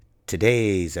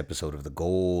Today's episode of the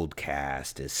Gold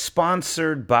Cast is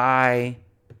sponsored by,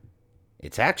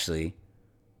 it's actually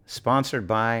sponsored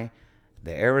by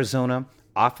the Arizona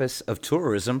Office of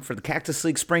Tourism for the Cactus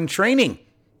League Spring Training.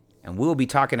 And we'll be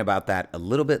talking about that a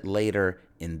little bit later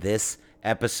in this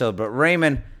episode. But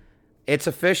Raymond, it's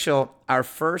official, our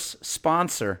first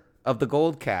sponsor of the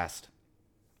Gold Cast.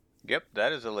 Yep,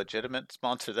 that is a legitimate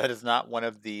sponsor. That is not one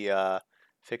of the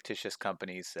fictitious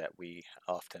companies that we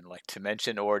often like to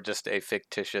mention, or just a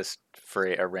fictitious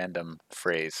a random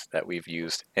phrase that we've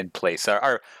used in place.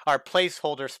 Our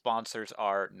placeholder sponsors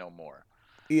are no more.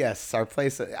 Yes, our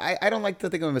place. I don't like to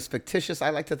think of them as fictitious.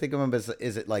 I like to think of them as,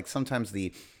 is it like sometimes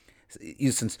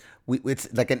it's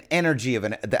like an energy of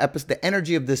the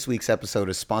energy of this week's episode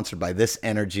is sponsored by this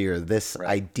energy or this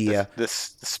idea. The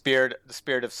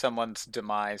spirit of someone's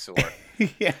demise, or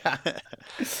yeah.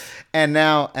 But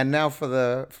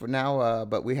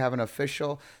we have an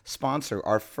official sponsor,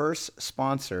 our first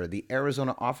sponsor, the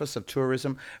Arizona Office of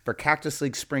Tourism for Cactus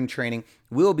League Spring Training.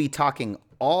 We'll be talking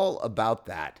all about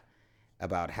that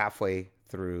about halfway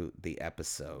through the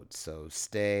episode. So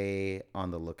stay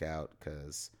on the lookout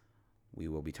because we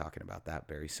will be talking about that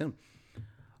very soon.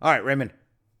 All right, Raymond,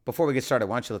 before we get started,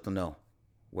 why don't you let them know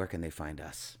where can they find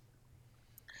us?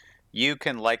 You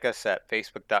can like us at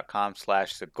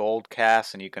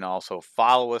facebook.com/thegoldcast, and you can also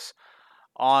follow us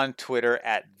on Twitter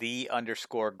at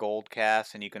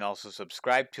 @the_goldcast, and you can also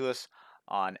subscribe to us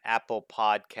on Apple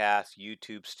Podcasts,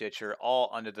 YouTube, Stitcher, all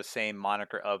under the same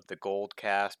moniker of the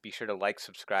Goldcast. Be sure to like,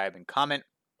 subscribe, and comment.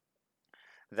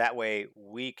 That way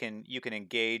you can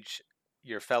engage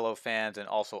your fellow fans and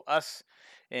also us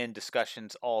in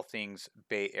discussions, all things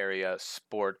Bay Area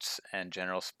sports and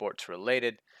general sports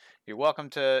related. You're welcome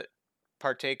to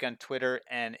partake on Twitter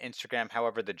and Instagram.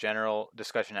 However, the general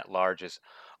discussion at large is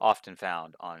often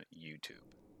found on YouTube.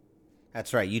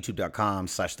 That's right,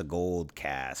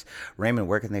 youtube.com/thegoldcast. Raymond,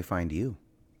 where can they find you?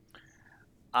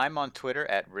 I'm on Twitter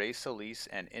at Ray Solis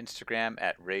and Instagram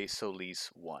at Ray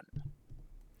Solis1.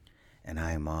 And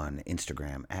I am on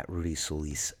Instagram at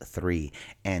RudySolis3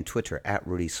 and Twitter at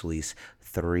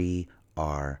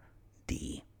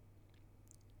RudySolis3RD.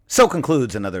 So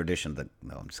concludes another edition of the...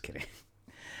 No, I'm just kidding.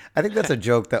 I think that's a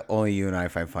joke that only you and I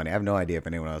find funny. I have no idea if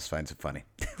anyone else finds it funny.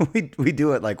 we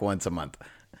do it like once a month.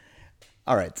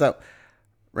 All right, so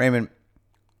Raymond,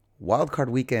 Wildcard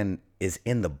Weekend is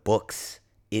in the books.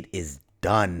 It is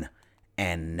done.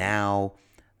 And now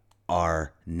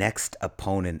our next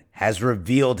opponent has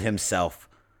revealed himself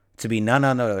to be none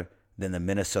other than the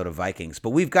Minnesota Vikings. But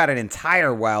we've got an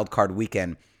entire Wild Card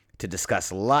Weekend to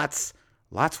discuss. Lots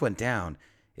went down.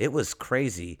 It was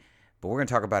crazy, but we're going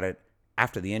to talk about it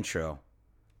after the intro.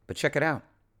 But check it out.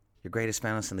 Your greatest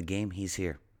analyst in the game, he's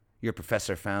here. Your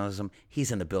professor of fanalism,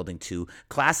 he's in the building too.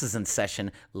 Class is in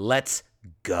session. Let's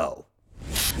go.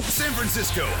 San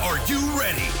Francisco, are you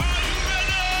ready?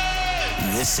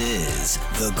 This is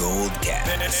the Gold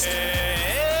Cast.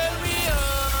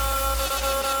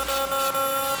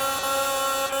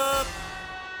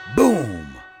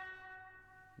 Boom!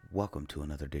 Welcome to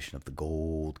another edition of the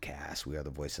Gold Cast. We are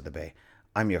the voice of the Bay.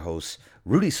 I'm your host,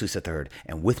 Rudy Solis III,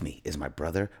 and with me is my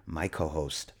brother, my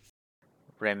co-host,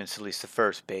 Raymond Solis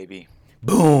I, baby.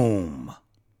 Boom!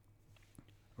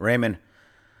 Raymond,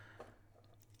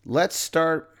 let's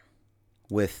start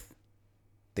with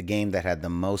the game that had the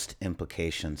most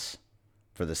implications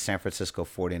for the San Francisco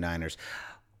 49ers.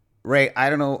 Ray, I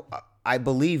don't know. I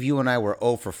believe you and I were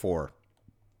 0 for 4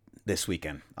 this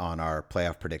weekend on our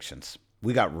playoff predictions.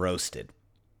 We got roasted.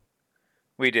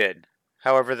 We did.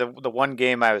 However, the one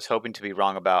game I was hoping to be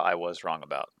wrong about, I was wrong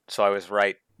about. So I was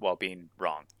right while being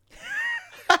wrong.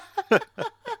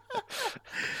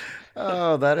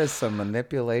 Oh, that is some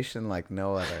manipulation like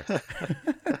no other.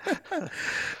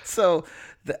 So,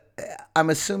 I'm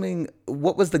assuming,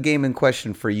 what was the game in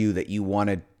question for you that you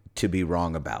wanted to be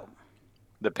wrong about?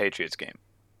 The Patriots game.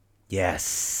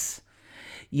 Yes.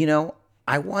 You know,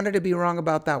 I wanted to be wrong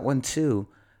about that one too,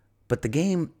 but the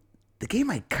game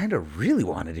I kind of really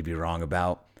wanted to be wrong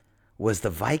about was the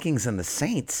Vikings and the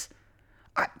Saints.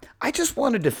 I just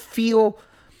wanted to feel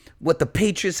what the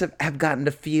Patriots have gotten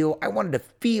to feel. I wanted to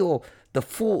feel the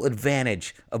full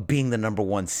advantage of being the number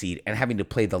 1 seed and having to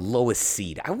play the lowest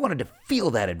seed. I wanted to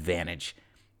feel that advantage,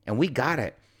 and we got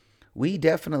it. We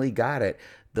definitely got it.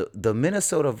 The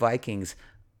Minnesota Vikings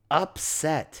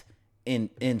upset in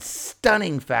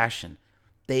stunning fashion.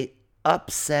 They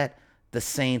upset the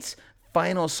Saints.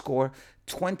 Final score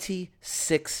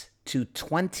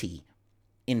 26-20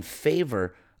 in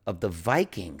favor of the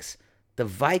Vikings. The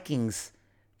Vikings,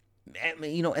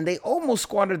 you know, and they almost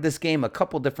squandered this game a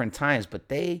couple different times, but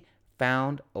they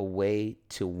found a way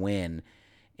to win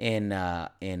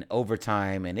in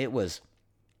overtime, and it was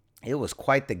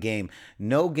quite the game.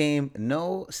 No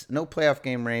playoff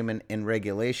game, Raymond, in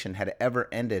regulation had ever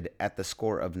ended at the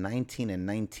score of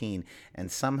 19-19,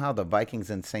 and somehow the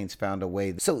Vikings and Saints found a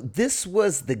way. So this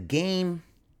was the game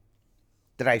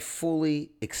that I fully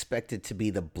expected to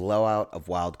be the blowout of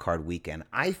Wild Card Weekend.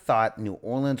 I thought New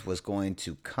Orleans was going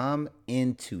to come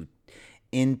into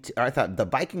I thought the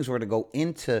Vikings were going to go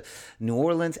into New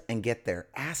Orleans and get their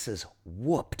asses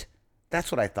whooped.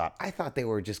 That's what I thought. I thought they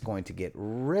were just going to get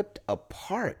ripped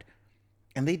apart,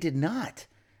 and they did not.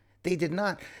 They did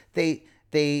not. They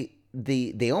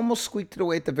almost squeaked it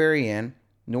away at the very end.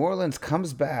 New Orleans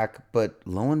comes back, but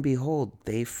lo and behold,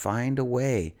 they find a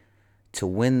way to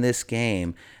win this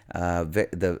game.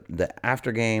 The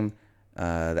after game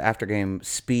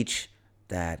speech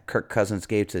that Kirk Cousins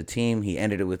gave to the team, he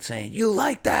ended it with saying, "You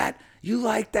like that? You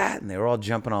like that?" And they were all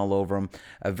jumping all over him.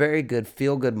 A very good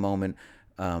feel-good moment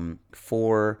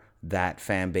for that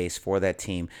fan base, for that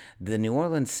team. The New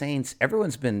Orleans Saints,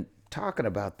 everyone's been talking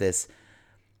about this.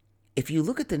 If you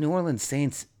look at the New Orleans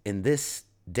Saints in this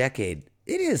decade,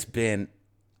 it has been,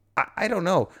 I don't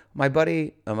know. My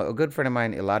buddy, a good friend of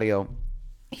mine, Eladio,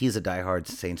 he's a diehard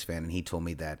Saints fan, and he told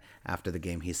me that after the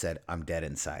game, he said, "I'm dead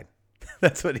inside."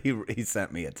 That's what he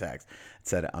sent me a text. It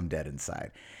said, "I'm dead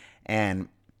inside." And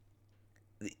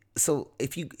so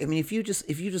if you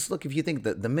think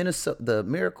the Minnesota, the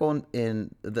miracle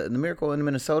in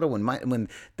Minnesota when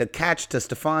the catch to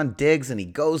Stephon Diggs and he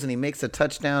goes and he makes a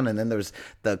touchdown, and then there's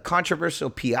the controversial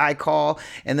PI call,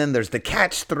 and then there's the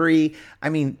catch 3. I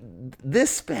mean,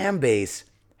 this fan base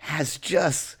has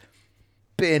just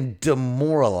been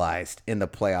demoralized in the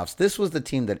playoffs. This was the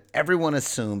team that everyone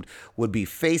assumed would be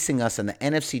facing us in the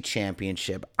NFC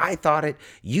Championship. I thought it,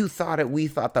 you thought it, we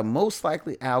thought the most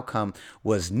likely outcome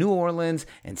was New Orleans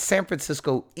and San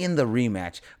Francisco in the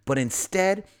rematch. But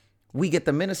instead, we get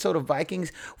the Minnesota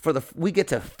Vikings we get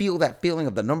to feel that feeling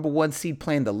of the number 1 seed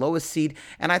playing the lowest seed.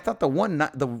 And I thought the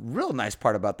real nice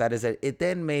part about that is that it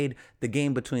then made the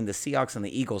game between the Seahawks and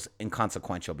the Eagles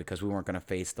inconsequential, because we weren't going to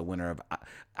face the winner of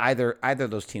either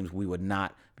of those teams. We would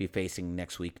not be facing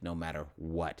next week, no matter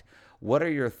what. What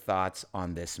are your thoughts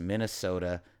on this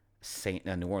Minnesota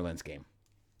New Orleans game?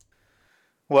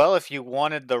 Well, if you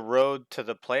wanted the road to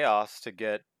the playoffs to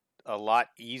get a lot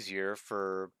easier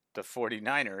for the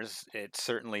 49ers, it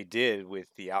certainly did with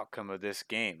the outcome of this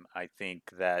game. I think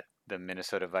that the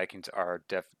Minnesota Vikings are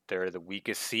they're the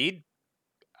weakest seed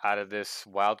out of this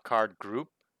wild card group,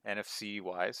 NFC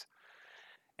wise.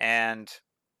 And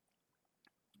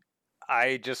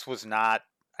I just was not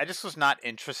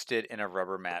interested in a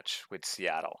rubber match with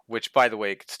Seattle, which, by the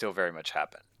way, could still very much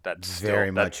happen. That's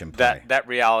very much in play. That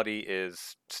reality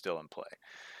is still in play.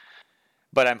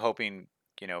 But I'm hoping,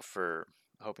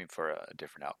 for a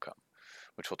different outcome,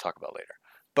 which we'll talk about later.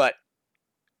 But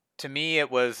to me, it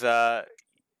was, I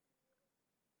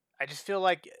just feel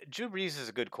like Drew Brees is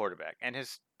a good quarterback, and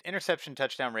his interception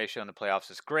touchdown ratio in the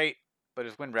playoffs is great, but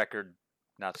his win record,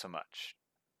 not so much.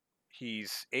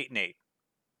 He's 8-8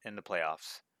 in the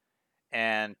playoffs.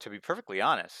 And to be perfectly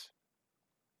honest,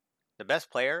 the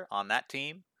best player on that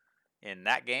team in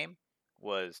that game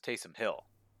was Taysom Hill,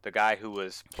 the guy who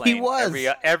was playing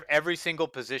every single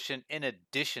position in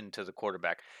addition to the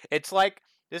quarterback. It's like,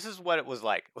 this is what it was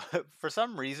like. For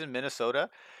some reason, Minnesota,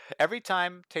 every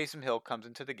time Taysom Hill comes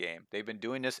into the game, they've been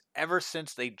doing this ever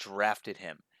since they drafted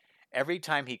him. Every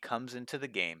time he comes into the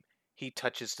game, he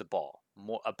touches the ball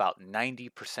about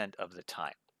 90% of the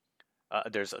time.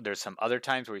 There's some other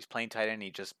times where he's playing tight end and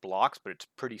he just blocks, but it's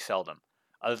pretty seldom.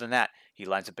 Other than that, he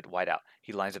lines up at wideout.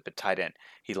 He lines up at tight end.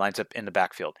 He lines up in the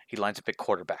backfield. He lines up at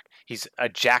quarterback. He's a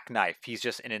jackknife. He's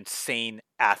just an insane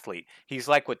athlete. He's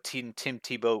like what Tim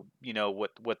Tebow,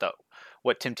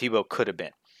 what Tim Tebow could have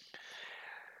been.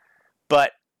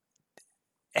 But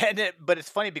it's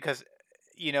funny because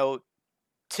Tim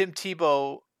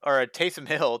Tebow or Taysom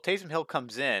Hill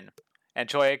comes in, and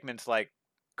Troy Aikman's like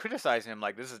criticizing him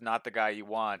like, this is not the guy you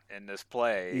want in this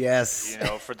play. Yes.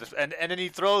 For this, and then he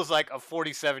throws like a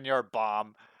 47-yard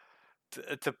bomb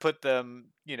to put them,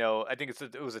 I think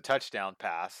it was a touchdown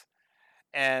pass.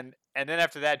 And then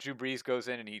after that, Drew Brees goes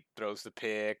in and he throws the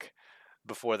pick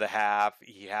before the half.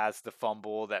 He has the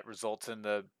fumble that results in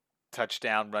the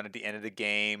touchdown run at the end of the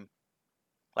game.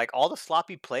 Like, all the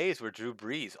sloppy plays were Drew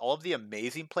Brees. All of the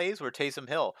amazing plays were Taysom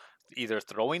Hill, either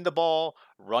throwing the ball,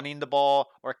 running the ball,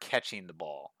 or catching the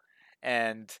ball.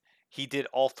 And he did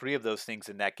all 3 of those things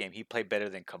in that game. He played better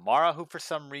than Kamara, who for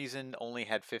some reason only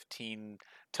had 15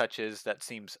 touches. That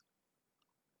seems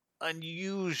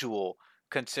unusual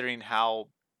considering how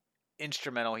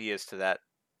instrumental he is to that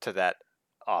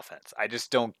offense. I just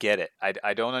don't get it.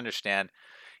 I don't understand.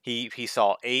 He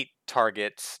saw 9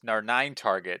 targets.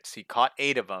 He caught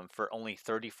 8 of them for only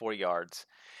 34 yards.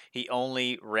 He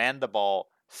only ran the ball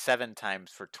 7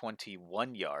 times for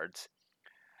 21 yards.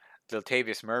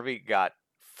 Latavius Murray got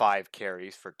 5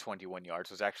 carries for 21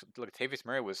 yards. Latavius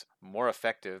Murray was more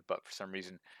effective, but for some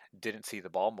reason didn't see the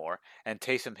ball more. And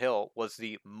Taysom Hill was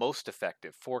the most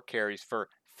effective, 4 carries for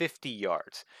 50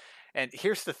 yards. And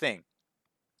here's the thing.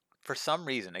 For some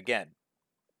reason, again,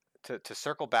 to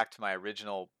circle back to my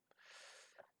original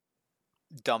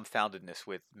dumbfoundedness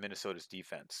with Minnesota's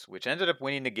defense, which ended up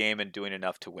winning the game and doing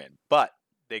enough to win, but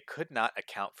they could not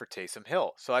account for Taysom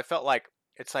Hill. So I felt like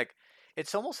it's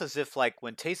almost as if like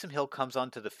when Taysom Hill comes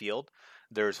onto the field,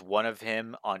 there's one of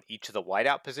him on each of the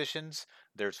wideout positions.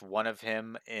 There's one of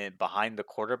him behind the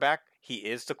quarterback. He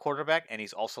is the quarterback, and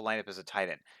he's also lined up as a tight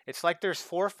end. It's like there's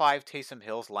 4 or 5 Taysom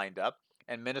Hills lined up,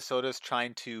 and Minnesota's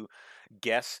trying to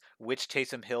guess which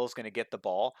Taysom Hill is going to get the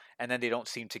ball, and then they don't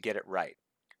seem to get it right.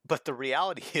 But the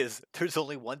reality is there's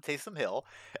only one Taysom Hill,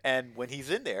 and when he's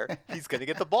in there, he's going to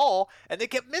get the ball, and they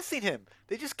kept missing him.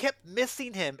 They just kept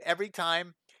missing him every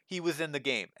time he was in the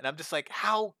game. And I'm just like,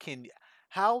 how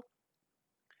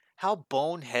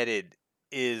boneheaded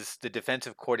is the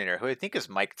defensive coordinator, who I think is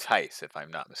Mike Tice, if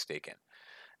I'm not mistaken,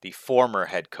 the former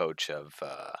head coach of,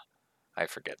 I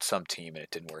forget, some team, and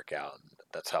it didn't work out.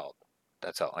 That's how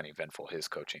uneventful his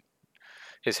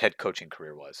head coaching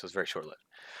career was. It was very short-lived.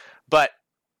 But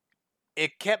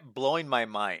it kept blowing my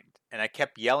mind, and I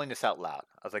kept yelling this out loud.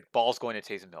 I was like, ball's going to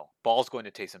Taysom Hill. Ball's going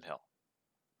to Taysom Hill.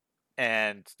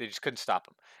 And they just couldn't stop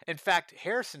him. In fact,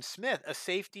 Harrison Smith, a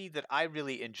safety that I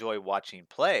really enjoy watching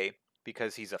play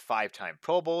because he's a 5-time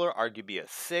Pro Bowler, arguably a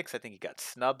 6. I think he got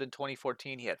snubbed in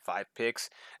 2014. He had 5 picks,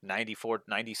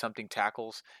 90-something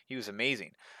tackles. He was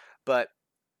amazing. But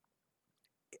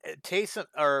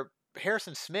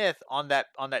Harrison Smith on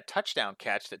that touchdown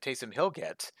catch that Taysom Hill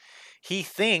gets,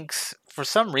 for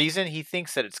some reason he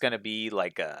thinks that it's going to be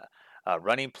like a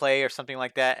running play or something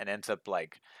like that, and ends up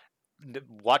like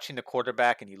watching the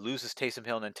quarterback, and he loses Taysom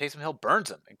Hill, and then Taysom Hill burns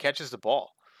him and catches the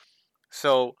ball.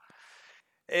 So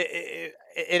it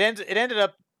ended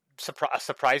up a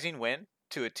surprising win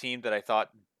to a team that I thought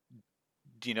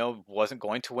wasn't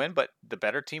going to win, but the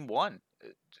better team won.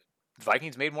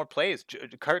 Vikings made more plays.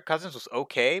 Kirk Cousins was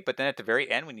okay, but then at the very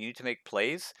end, when you need to make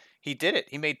plays, he did it.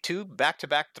 He made 2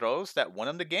 back-to-back throws that won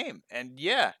him the game. And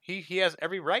yeah, he has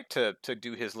every right to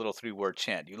do his little 3-word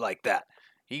chant. You like that?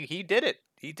 He did it.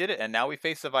 He did it. And now we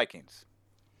face the Vikings.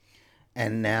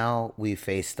 And now we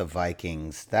face the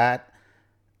Vikings. That,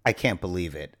 I can't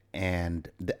believe it. And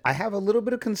I have a little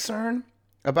bit of concern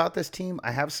about this team.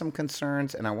 I have some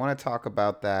concerns, and I want to talk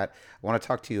about that. I want to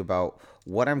talk to you about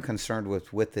what I'm concerned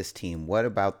with this team. What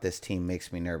about this team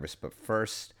makes me nervous? But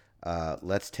first,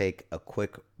 let's take a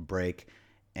quick break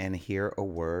and hear a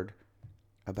word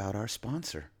about our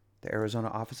sponsor, the Arizona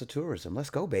Office of Tourism. Let's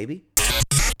go, baby.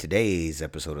 Today's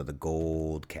episode of the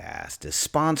Goldcast is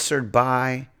sponsored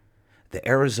by the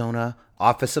Arizona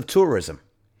Office of Tourism.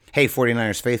 Hey,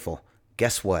 49ers faithful,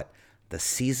 guess what? The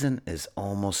season is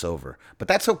almost over, but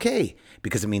that's okay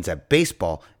because it means that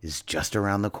baseball is just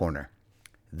around the corner.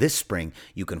 This spring,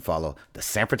 you can follow the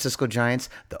San Francisco Giants,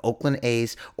 the Oakland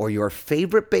A's, or your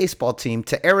favorite baseball team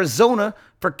to Arizona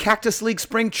for Cactus League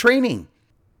spring training.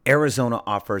 Arizona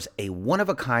offers a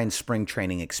one-of-a-kind spring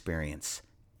training experience.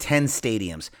 10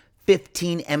 stadiums,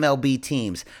 15 MLB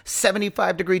teams,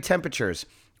 75-degree temperatures.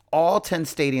 All 10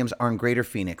 stadiums are in Greater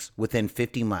Phoenix, within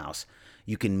 50 miles.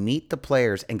 You can meet the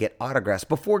players and get autographs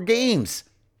before games.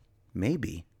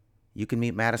 Maybe you can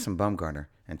meet Madison Bumgarner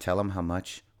and tell him how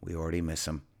much we already miss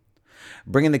him.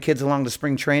 Bringing the kids along to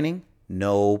spring training?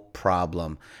 No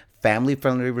problem.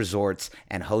 Family-friendly resorts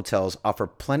and hotels offer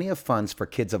plenty of funds for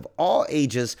kids of all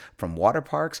ages, from water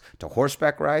parks to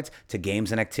horseback rides to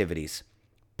games and activities.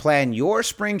 Plan your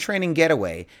spring training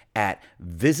getaway at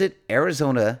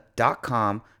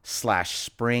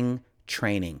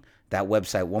visitarizona.com/springtraining. That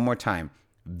website one more time,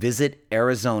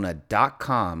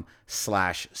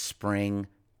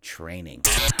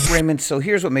 visitarizona.com/springtraining. Raymond, so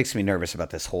here's what makes me nervous about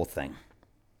this whole thing.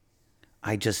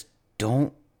 I just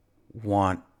don't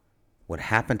want what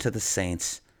happened to the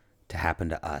Saints to happen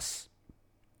to us.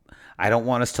 I don't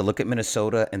want us to look at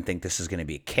Minnesota and think this is going to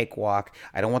be a cakewalk.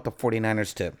 I don't want the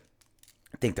 49ers to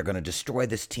think they're going to destroy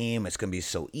this team. It's going to be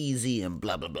so easy and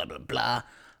blah, blah, blah, blah, blah.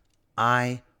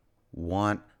 I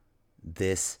want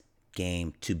this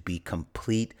game to be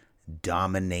complete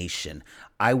domination.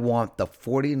 I want the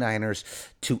 49ers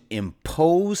to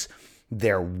impose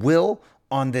their will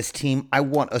on this team. I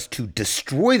want us to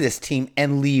destroy this team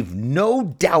and leave no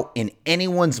doubt in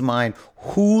anyone's mind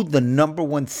who the number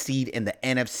one seed in the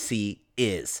NFC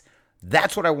is.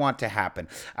 That's what I want to happen.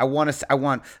 I want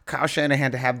Kyle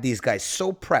Shanahan to have these guys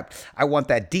so prepped. I want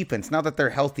that defense, now that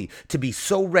they're healthy, to be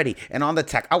so ready and on the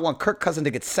attack. I want Kirk Cousins to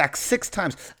get sacked 6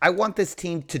 times. I want this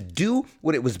team to do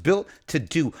what it was built to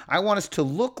do. I want us to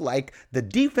look like the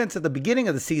defense at the beginning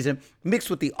of the season mixed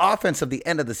with the offense of the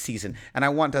end of the season. And I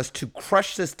want us to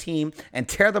crush this team and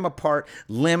tear them apart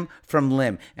limb from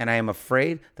limb. And I am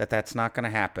afraid that that's not going to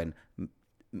happen.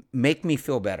 Make me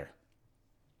feel better.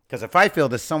 Because if I feel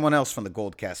this, someone else from the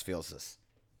Goldcast feels this.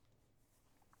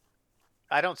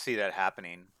 I don't see that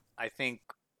happening. I think,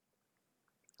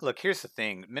 look, here's the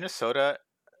thing. Minnesota,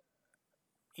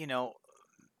 Drew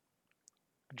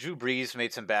Brees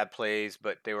made some bad plays,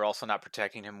 but they were also not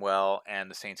protecting him well, and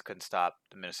the Saints couldn't stop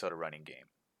the Minnesota running game.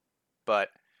 But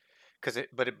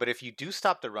if you do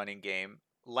stop the running game,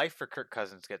 life for Kirk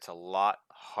Cousins gets a lot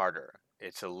harder.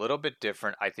 It's a little bit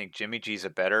different. I think Jimmy G's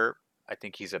I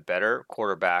think he's a better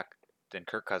quarterback than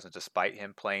Kirk Cousins, despite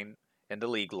him playing in the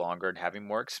league longer and having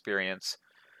more experience.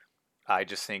 I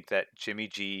just think that Jimmy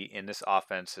G in this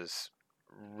offense has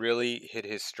really hit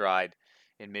his stride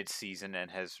in midseason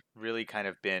and has really kind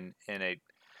of been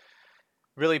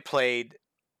really played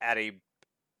at a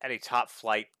top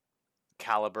flight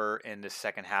caliber in the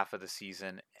second half of the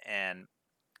season. And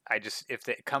if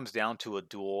it comes down to a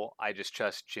duel, I just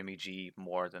trust Jimmy G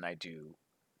more than I do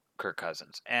Kirk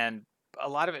Cousins. And a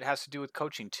lot of it has to do with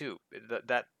coaching too.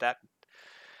 That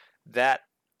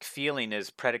feeling is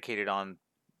predicated on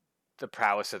the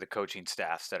prowess of the coaching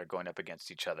staffs that are going up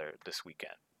against each other this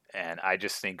weekend. And I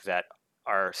just think that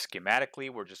we're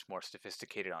just more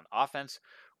sophisticated on offense.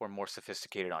 We're more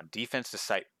sophisticated on defense,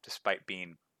 despite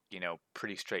being,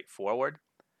 pretty straightforward.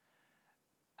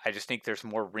 I just think there's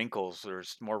more wrinkles.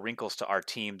 There's more wrinkles to our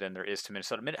team than there is to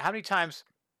Minnesota. How many times,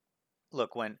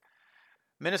 look, when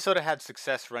Minnesota had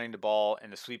success running the ball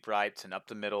in the sweep rights and up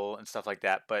the middle and stuff like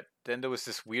that, but then there was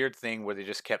this weird thing where they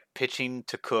just kept pitching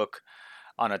to Cook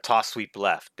on a toss sweep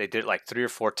left. They did it like 3 or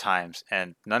 4 times,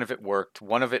 and none of it worked.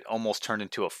 One of it almost turned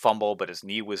into a fumble, but his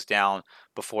knee was down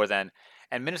before then.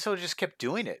 And Minnesota just kept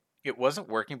doing it. It wasn't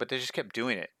working, but they just kept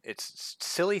doing it. It's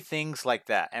silly things like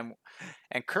that. And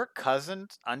Kirk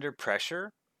Cousins under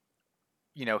pressure,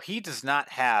 he does not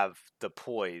have the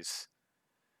poise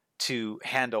to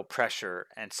handle pressure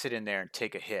and sit in there and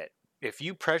take a hit. If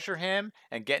you pressure him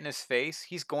and get in his face,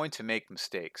 he's going to make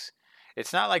mistakes.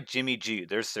 It's not like Jimmy G.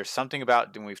 There's something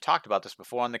about, and we've talked about this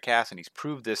before on the cast, and he's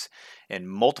proved this in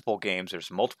multiple games.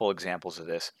 There's multiple examples of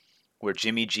this where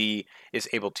Jimmy G is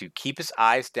able to keep his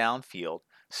eyes downfield,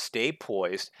 stay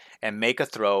poised, and make a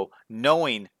throw,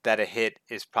 knowing that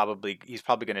he's probably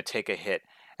going to take a hit.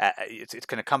 It's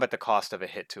going to come at the cost of a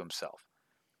hit to himself.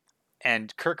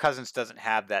 And Kirk Cousins doesn't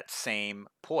have that same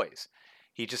poise.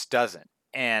 He just doesn't.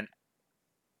 And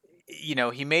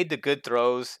he made the good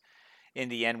throws in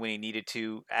the end when he needed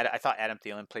to. I thought Adam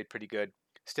Thielen played pretty good.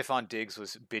 Stephon Diggs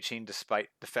was bitching despite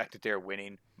the fact that they're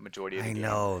winning majority of the game. I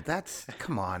know.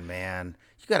 Come on, man.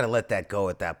 You got to let that go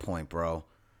at that point, bro.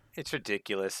 It's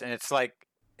ridiculous. And it's like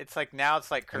now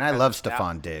it's like Kirk And I love Cousins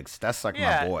Stephon Diggs. That's like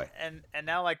my boy. And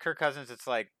now like Kirk Cousins is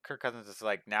like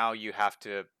now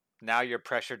you're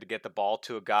pressured to get the ball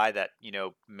to a guy that,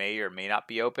 may or may not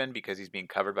be open because he's being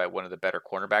covered by one of the better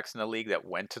cornerbacks in the league that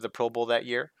went to the Pro Bowl that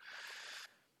year.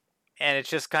 And it's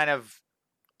just kind of,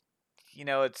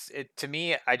 to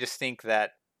me, I just think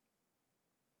that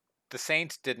the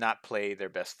Saints did not play their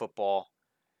best football.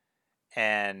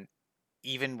 And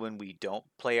even when we don't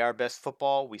play our best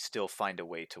football, we still find a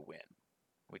way to win,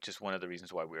 which is one of the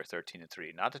reasons why we were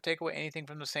 13-3. Not to take away anything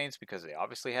from the Saints because they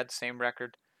obviously had the same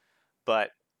record,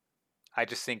 but I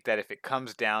just think that if it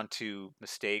comes down to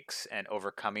mistakes and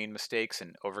overcoming mistakes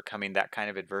and overcoming that kind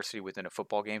of adversity within a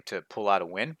football game to pull out a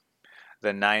win,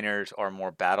 the Niners are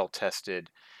more battle-tested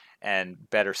and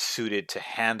better suited to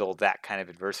handle that kind of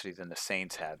adversity than the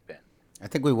Saints have been. I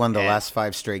think we won the last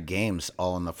 5 straight games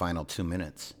all in the final 2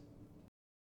 minutes.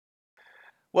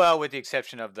 Well, with the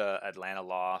exception of the Atlanta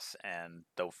loss and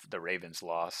the Ravens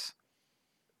loss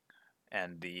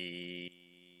and the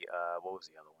what was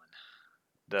the other one?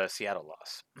 The Seattle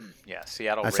loss. Yeah,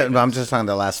 Seattle. I'm just talking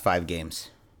the last 5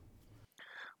 games.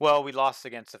 Well, we lost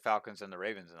against the Falcons and the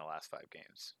Ravens in the last 5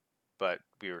 games, but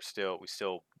we still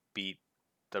beat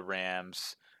the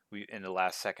Rams. In the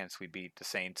last seconds we beat the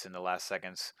Saints. In the last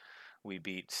seconds we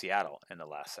beat Seattle in the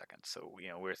last seconds. So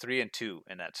we're 3-2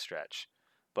 in that stretch.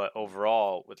 But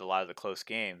overall, with a lot of the close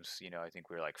games, I think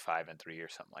we were like 5-3 or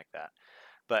something like that.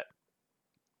 But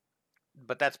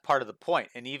but that's part of the point.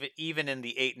 And even in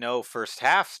the 8-0 first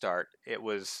half start, it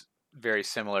was very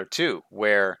similar too,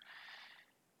 where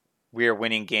we are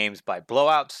winning games by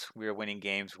blowouts. We are winning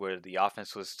games where the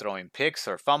offense was throwing picks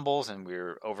or fumbles, and we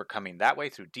were overcoming that way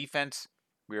through defense.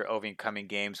 We were overcoming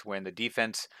games when the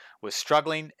defense was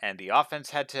struggling and the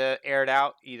offense had to air it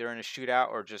out, either in a shootout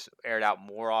or just air it out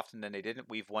more often than they didn't.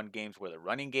 We've won games where the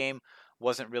running game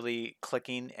wasn't really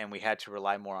clicking and we had to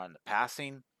rely more on the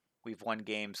passing. We've won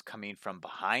games coming from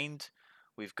behind.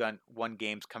 We've won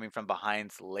games coming from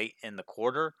behind late in the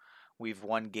quarter. We've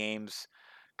won games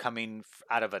coming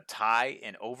out of a tie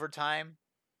in overtime.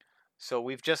 So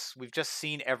we've just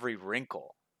seen every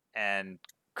wrinkle. And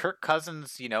Kirk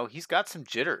Cousins, he's got some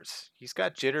jitters. He's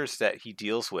got jitters that he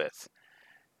deals with.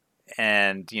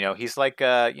 And, he's like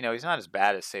he's not as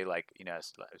bad as say like,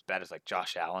 as bad as like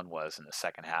Josh Allen was in the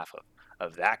second half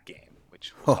of that game,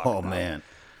 which we'll talk about. Man.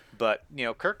 But,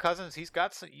 Kirk Cousins, he's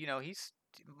got some,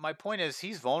 my point is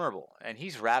he's vulnerable and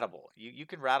he's ratable. You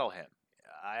can rattle him.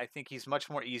 I think he's much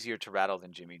more easier to rattle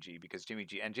than Jimmy G because Jimmy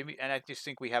and I just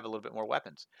think we have a little bit more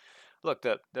weapons. Look,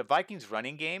 the Vikings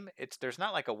running game, there's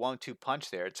not like a 1-2 punch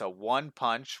there. It's a one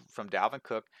punch from Dalvin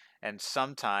Cook, and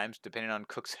sometimes, depending on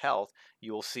Cook's health,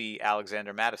 you will see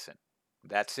Alexander Madison.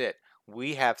 That's it.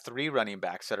 We have 3 running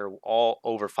backs that are all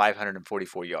over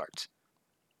 544 yards.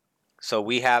 So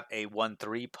we have a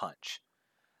 1-3 punch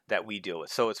that we deal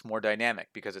with. So it's more dynamic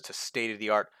because it's a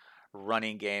state-of-the-art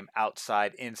running game,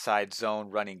 outside, inside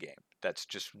zone running game. That's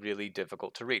just really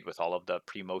difficult to read with all of the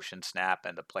pre-motion snap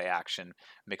and the play action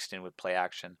mixed in with play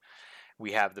action.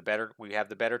 We have the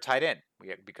better tight end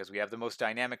because we have the most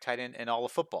dynamic tight end in all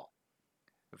of football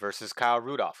versus Kyle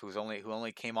Rudolph, who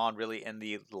only came on really in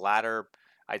the latter,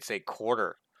 I'd say,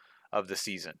 quarter of the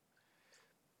season.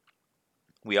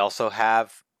 We also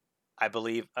have, I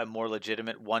believe, a more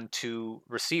legitimate 1-2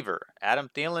 receiver. Adam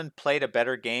Thielen played a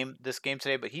better game this game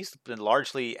today, but he's been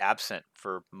largely absent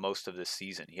for most of this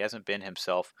season. He hasn't been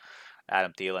himself,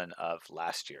 Adam Thielen, of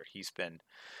last year. He's been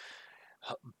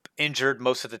injured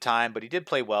most of the time, but he did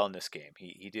play well in this game.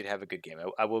 He did have a good game.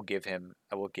 I will give him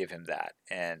that.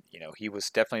 And, he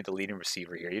was definitely the leading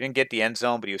receiver here. He didn't get the end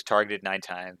zone, but he was targeted 9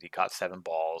 times. He caught 7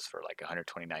 balls for like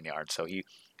 129 yards. So he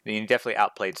definitely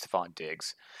outplayed Stephon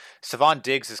Diggs. Stephon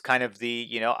Diggs is kind of the,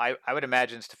 I would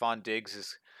imagine Stephon Diggs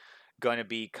is going to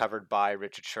be covered by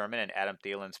Richard Sherman, and Adam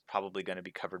Thielen's probably going to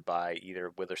be covered by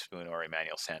either Witherspoon or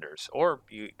Emmanuel Sanders, or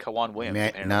Kawan Williams,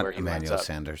 depending on where he Emmanuel lines up.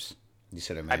 Sanders. You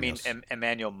said Emmanuel.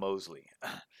 Emmanuel Mosley.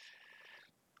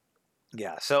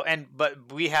 Yeah. So,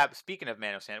 but we have, speaking of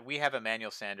Emmanuel Sanders, we have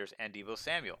Emmanuel Sanders and Deebo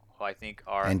Samuel, who I think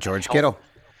are and George Kittle.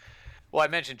 Well, I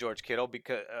mentioned George Kittle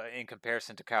because in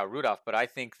comparison to Kyle Rudolph, but I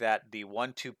think that the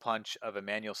 1-2 punch of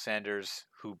Emmanuel Sanders,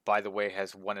 who, by the way,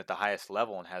 has won at the highest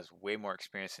level and has way more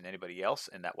experience than anybody else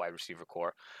in that wide receiver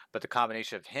core, but the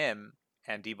combination of him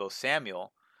and Deebo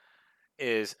Samuel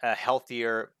is a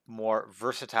healthier, more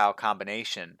versatile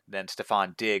combination than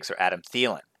Stephon Diggs or Adam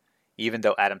Thielen, even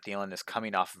though Adam Thielen is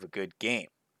coming off of a good game.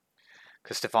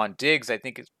 Because Stephon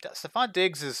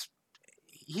Diggs is,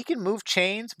 he can move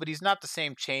chains, but he's not the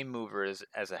same chain mover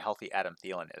as a healthy Adam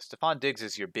Thielen is. Stephon Diggs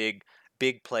is your big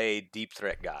play, deep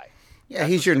threat guy. Yeah,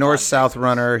 that's he's your north-south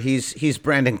runner. He's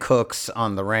Brandon Cooks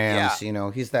on the Rams.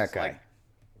 Yeah. He's that guy.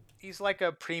 He's like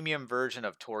a premium version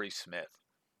of Torrey Smith,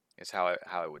 is how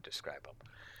I would describe him.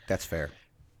 That's fair.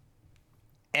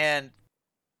 And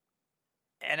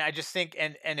I just think,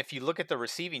 and if you look at the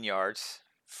receiving yards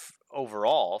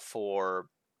overall for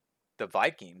the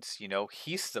Vikings,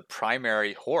 he's the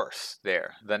primary horse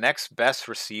there. The next best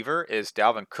receiver is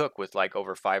Dalvin Cook with like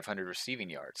over 500 receiving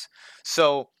yards.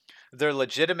 So their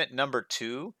legitimate number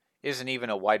 2 isn't even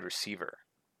a wide receiver.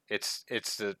 It's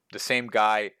the same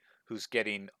guy who's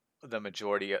getting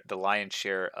the lion's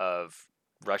share of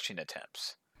rushing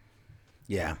attempts.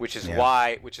 Yeah. Which is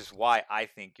why I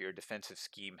think your defensive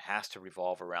scheme has to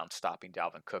revolve around stopping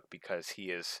Dalvin Cook, because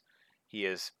he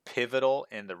is pivotal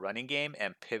in the running game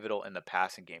and pivotal in the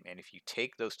passing game. And if you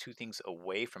take those two things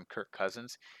away from Kirk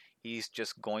Cousins, he's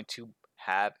just going to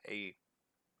have a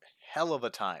hell of a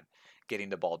time getting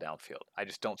the ball downfield. I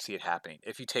just don't see it happening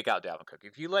if you take out Dalvin Cook.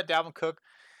 If you let Dalvin Cook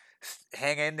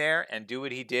hang in there and do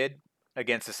what he did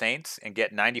against the Saints and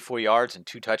get 94 yards and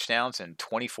 2 touchdowns and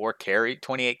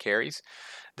 28 carries,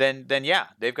 then yeah,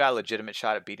 they've got a legitimate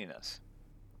shot at beating us.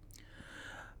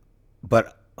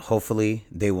 But hopefully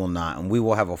they will not, and we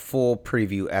will have a full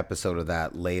preview episode of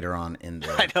that later on in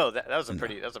the. I know that was a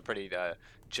pretty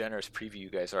generous preview you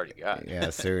guys already got. Yeah,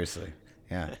 seriously.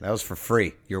 Yeah, that was for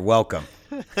free. You're welcome.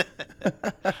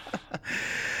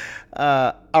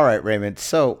 All right, Raymond.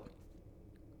 So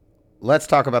Let's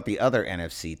talk about the other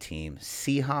NFC team,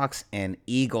 Seahawks and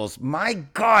Eagles. My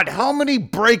God, how many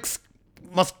breaks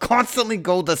must constantly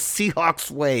go the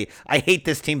Seahawks way? I hate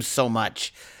this team so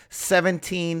much.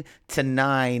 17-9.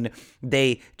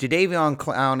 Jadeveon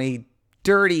Clowney,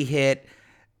 dirty hit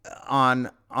on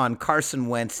Carson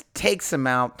Wentz, takes him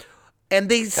out, and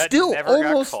they That still never got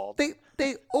almost called.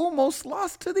 they almost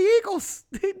lost to the Eagles.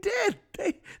 They did.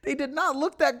 They did not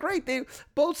look that great. They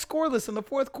both scoreless in the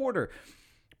fourth quarter.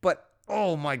 But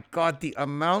oh my God, the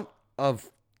amount of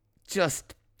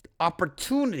just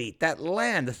opportunity that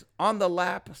lands on the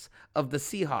laps of the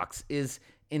Seahawks is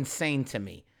insane to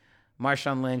me.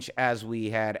 Marshawn Lynch, as we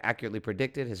had accurately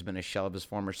predicted, has been a shell of his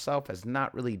former self, has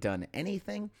not really done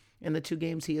anything in the 2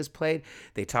 games he has played.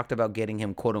 They talked about getting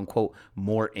him, quote unquote,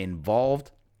 more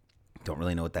involved. Don't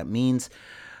really know what that means.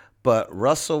 But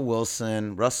Russell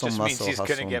Wilson, Russell Just Muscle, means he's Hustle,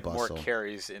 going to and get more Bustle.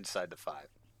 carries inside the 5.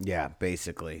 Yeah,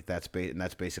 basically. That's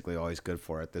basically all he's good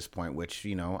for at this point, which,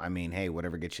 I mean, hey,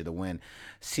 whatever gets you the win.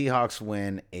 Seahawks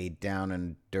win a down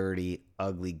and dirty,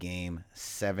 ugly game,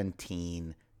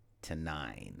 17-9.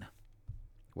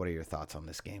 What are your thoughts on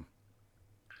this game?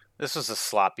 This was the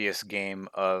sloppiest game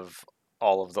of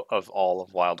all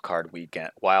of Wild Card Weekend,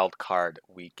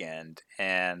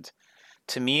 and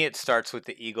to me, it starts with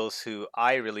the Eagles, who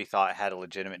I really thought had a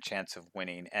legitimate chance of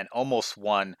winning and almost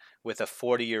won with a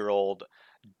 40-year-old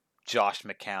Josh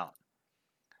McCown,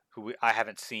 who I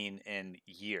haven't seen in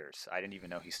years. I didn't even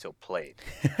know he still played.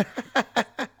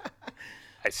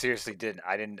 I seriously didn't.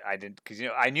 I didn't because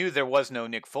I knew there was no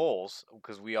Nick Foles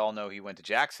because we all know he went to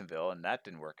Jacksonville and that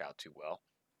didn't work out too well.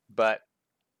 But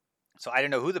so I didn't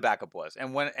know who the backup was.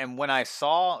 And when I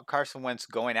saw Carson Wentz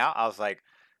going out, I was like,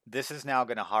 this is now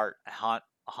going to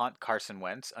haunt Carson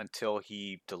Wentz until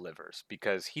he delivers,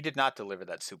 because he did not deliver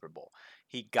that Super Bowl.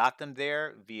 He got them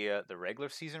there via the regular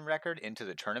season record into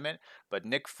the tournament, but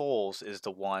Nick Foles is the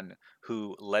one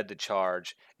who led the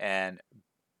charge and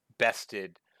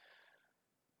bested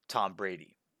Tom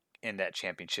Brady in that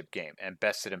championship game, and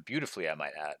bested him beautifully, I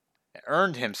might add, and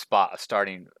earned himself a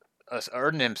starting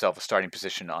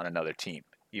position on another team,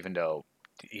 even though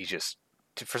he's just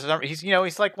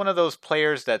he's like one of those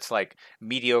players that's like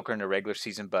mediocre in the regular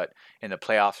season, but in the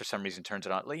playoffs for some reason turns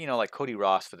it on. Like Cody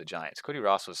Ross for the Giants. Cody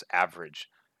Ross was average,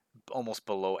 almost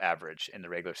below average in the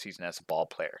regular season as a ball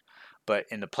player, but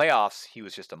in the playoffs he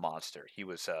was just a monster. He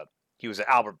was an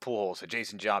Albert Pujols, a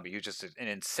Jason Giambi. He was just an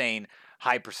insane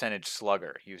high percentage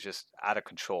slugger. He was just out of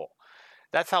control.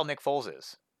 That's how Nick Foles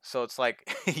is. So it's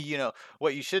like,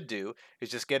 what you should do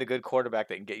is just get a good quarterback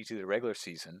that can get you through the regular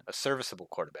season, a serviceable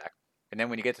quarterback. And then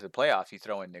when you get to the playoffs, you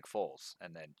throw in Nick Foles,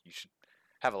 and then you should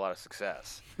have a lot of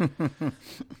success.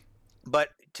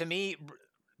 But to me,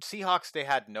 Seahawks, they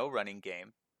had no running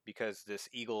game because this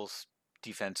Eagles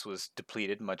defense was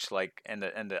depleted, and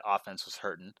the offense was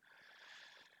hurting.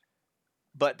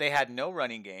 But they had no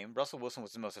running game. Russell Wilson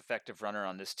was the most effective runner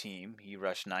on this team. He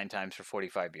rushed 9 times for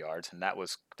 45 yards, and that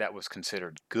was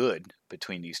considered good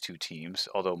between these two teams.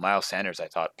 Although Miles Sanders, I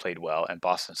thought, played well, and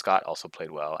Boston Scott also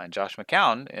played well, and Josh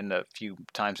McCown, in the few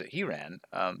times that he ran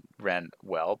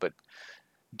well, but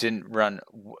didn't run.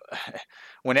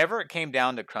 Whenever it came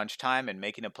down to crunch time and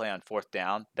making a play on 4th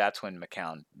down, that's when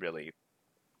McCown really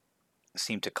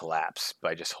seemed to collapse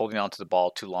by just holding on to the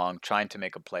ball too long, trying to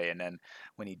make a play, and then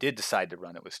when he did decide to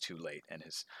run, it was too late, and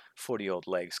his 40-year-old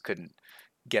legs couldn't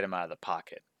get him out of the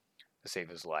pocket to save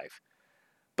his life.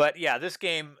 But yeah, this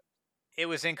game, it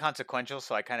was inconsequential,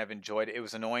 so I kind of enjoyed it. It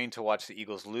was annoying to watch the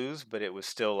Eagles lose, but it was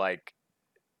still like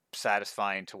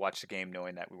satisfying to watch the game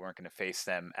knowing that we weren't going to face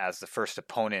them as the first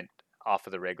opponent off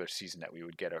of the regular season, that we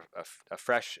would get a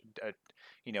fresh, a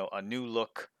new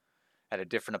look at a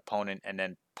different opponent, and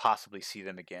then possibly see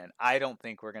them again. I don't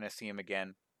think we're going to see them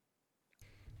again.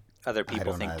 Other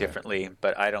people think differently,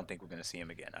 but I don't think we're going to see them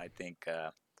again. I think,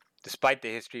 despite the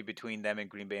history between them and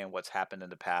Green Bay and what's happened in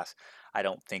the past, I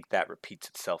don't think that repeats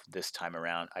itself this time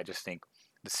around. I just think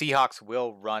the Seahawks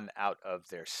will run out of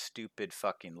their stupid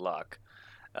fucking luck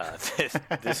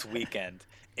this weekend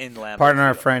in Lambeau Pardon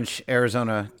our Field. French,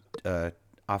 Arizona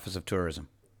Office of Tourism.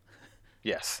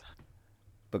 Yes.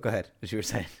 But go ahead, as you were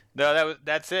saying. No,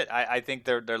 that's it. I think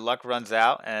their luck runs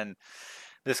out, and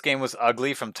this game was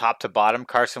ugly from top to bottom.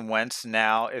 Carson Wentz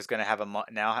now is going to have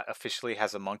now officially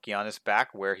has a monkey on his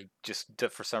back, where he just,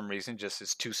 for some reason, just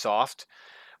is too soft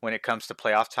when it comes to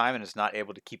playoff time and is not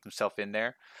able to keep himself in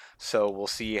there. So we'll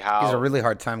see how. He's a really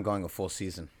hard time going a full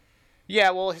season. Yeah,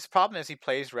 well, his problem is he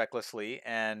plays recklessly,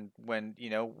 and when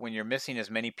you're missing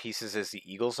as many pieces as the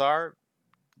Eagles are,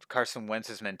 Carson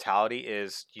Wentz's mentality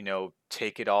is,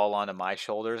 take it all onto my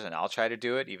shoulders and I'll try to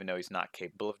do it, even though he's not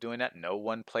capable of doing that. No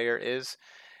one player is.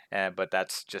 but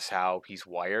that's just how he's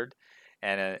wired.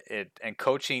 And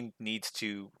coaching needs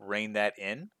to rein that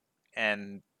in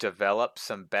and develop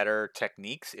some better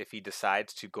techniques if he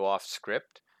decides to go off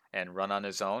script and run on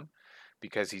his own,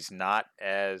 because he's not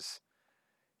as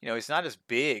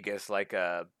big as like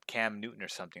a Cam Newton or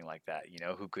something like that,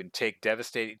 who could take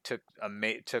devastating took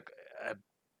a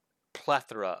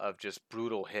plethora of just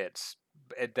brutal hits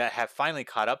that have finally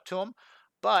caught up to him,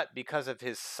 but because of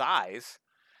his size,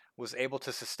 was able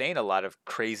to sustain a lot of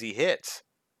crazy hits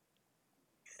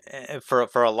for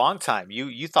a long time.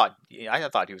 I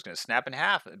thought he was going to snap in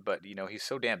half, but he's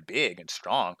so damn big and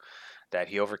strong that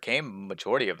he overcame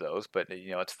majority of those. But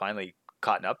it's finally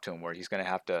caught up to him where he's going to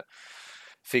have to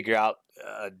figure out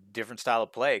a different style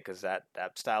of play, because that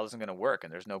style isn't going to work,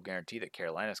 and there's no guarantee that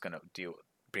Carolina's going to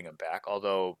bring him back.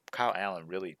 Although Kyle Allen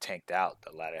really tanked out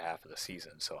the latter half of the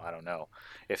season, so I don't know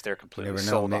if they're You completely never know.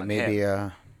 sold on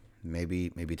him.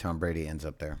 Maybe Tom Brady ends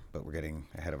up there, but we're getting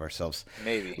ahead of ourselves.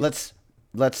 Maybe. Let's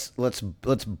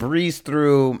breeze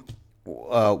through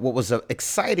what was an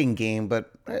exciting game,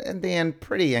 but in the end,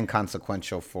 pretty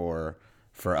inconsequential for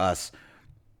us,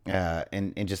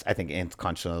 and just I think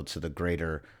inconsequential to the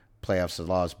greater playoffs of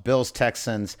laws. Bills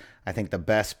Texans. I think the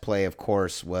best play, of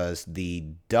course, was the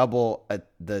double.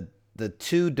 The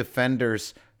two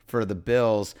defenders for the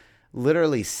Bills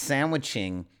literally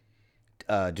sandwiching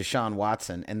Deshaun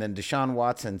Watson, and then Deshaun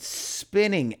Watson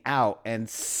spinning out, and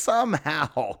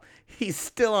somehow he's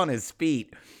still on his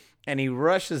feet, and he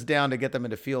rushes down to get them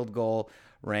into field goal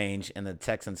range, and the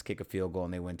Texans kick a field goal,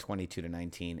 and they win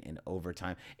 22-19 in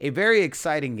overtime. A very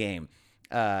exciting game,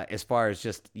 as far as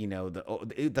just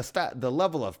the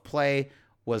level of play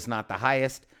was not the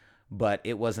highest, but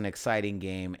it was an exciting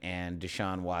game, and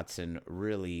Deshaun Watson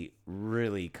really,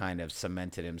 really kind of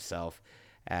cemented himself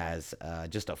as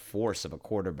just a force of a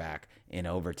quarterback in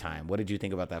overtime. What did you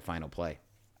think about that final play?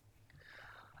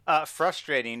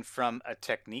 Frustrating from a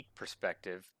technique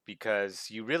perspective,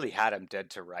 because you really had him dead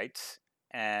to rights,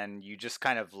 and you just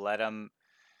kind of let him.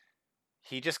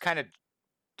 He just kind of.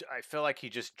 I feel like he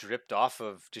just dripped off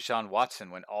of Deshaun Watson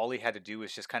when all he had to do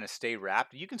was just kind of stay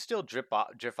wrapped. You can still drip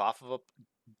off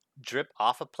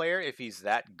a player if he's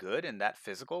that good and that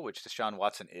physical, which Deshaun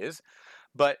Watson is.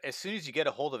 But as soon as you get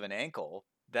a hold of an ankle,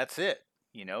 that's it.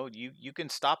 You can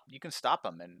stop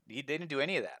him, and they didn't do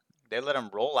any of that. They let him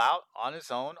roll out on his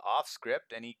own, off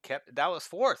script, and he kept. That was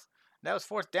fourth. That was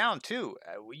fourth down too.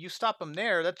 You stop him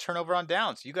there, that's turnover on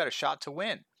downs. You got a shot to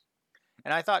win.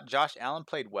 And I thought Josh Allen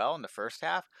played well in the first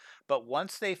half, but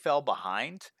once they fell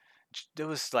behind, there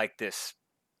was like this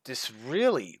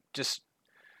really just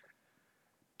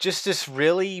this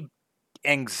really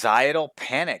anxietal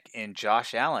panic in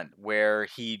Josh Allen, where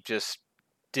he just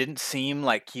didn't seem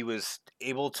like he was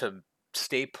able to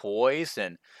stay poised,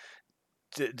 and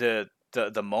the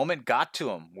moment got to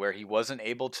him where he wasn't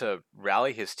able to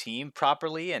rally his team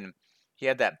properly, and he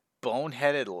had that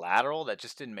boneheaded lateral that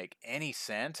just didn't make any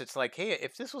sense. It's like, hey,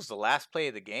 if this was the last play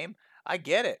of the game, I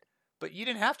get it, but you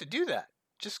didn't have to do that.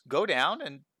 Just go down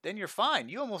and then you're fine.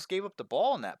 You almost gave up the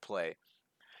ball in that play.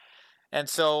 And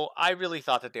so I really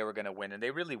thought that they were going to win, and they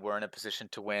really were in a position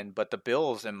to win. But the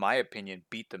Bills, in my opinion,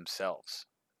 beat themselves.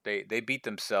 They beat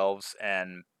themselves,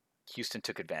 and Houston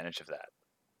took advantage of that.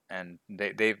 And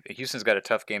Houston's got a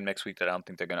tough game next week that I don't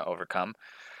think they're going to overcome.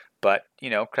 But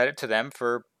credit to them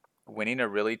for winning a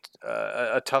really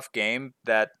a tough game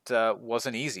that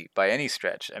wasn't easy by any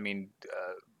stretch. I mean,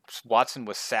 Watson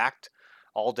was sacked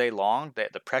all day long.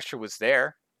 The pressure was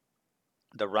there.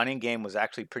 The running game was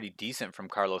actually pretty decent from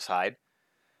Carlos Hyde.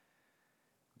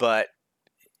 But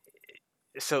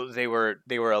so they were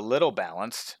a little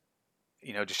balanced.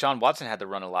 Deshaun Watson had to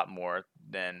run a lot more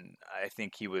than I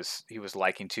think he was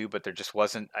liking to, but there just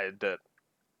wasn't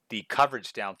the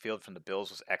coverage downfield from the Bills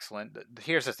was excellent.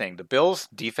 Here's the thing: the Bills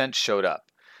defense showed up.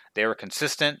 They were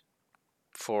consistent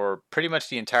for pretty much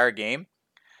the entire game,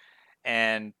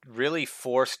 and really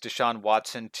forced Deshaun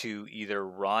Watson to either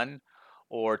run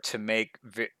or to make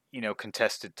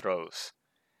contested throws.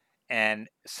 And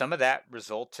some of that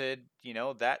resulted,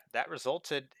 that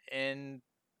resulted in,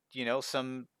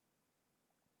 some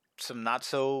not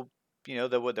so,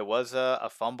 there was a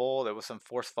fumble. There was some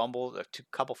forced fumbles,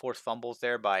 couple forced fumbles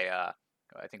there by, I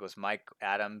think it was Mike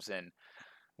Adams and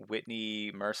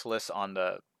Whitney Merciless on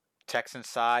the Texans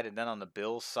side. And then on the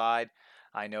Bills side,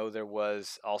 I know there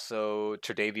was also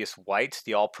Tre'Davious White,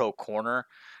 the all-pro corner,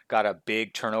 got a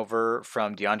big turnover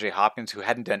from DeAndre Hopkins, who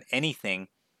hadn't done anything,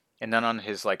 and then on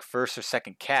his first or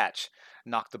second catch,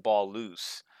 knocked the ball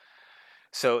loose.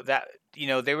 So that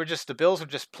the Bills have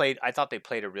just played. I thought they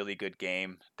played a really good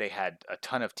game. They had a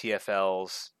ton of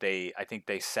TFLs. I think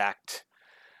they sacked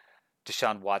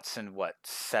Deshaun Watson,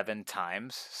 7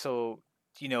 times? So,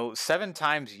 7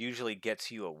 times usually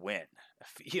gets you a win.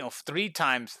 3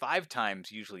 times, 5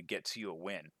 times usually gets you a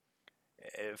win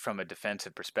from a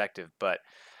defensive perspective. But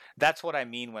that's what I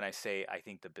mean when I say I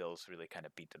think the Bills really kind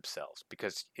of beat themselves.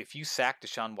 Because if you sack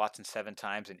Deshaun Watson 7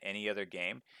 times in any other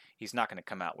game, he's not going to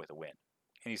come out with a win.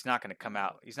 And he's not going to come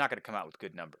out with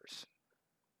good numbers.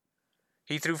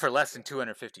 He threw for less than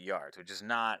 250 yards, which is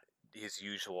not his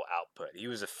usual output. He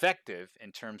was effective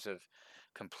in terms of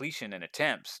completion and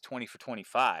attempts, 20 for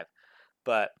 25,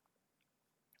 but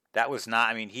that was not,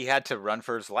 I mean, he had to run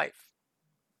for his life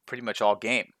pretty much all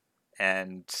game.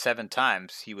 And 7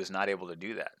 times he was not able to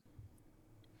do that.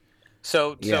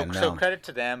 So credit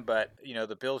to them, but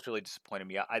the Bills really disappointed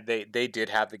me. They did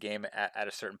have the game at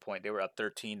a certain point. They were up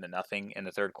 13-0 in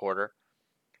the third quarter,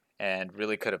 and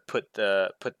really could have put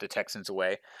the Texans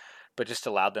away, but just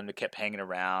allowed them to keep hanging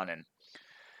around.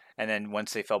 And then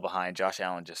once they fell behind, Josh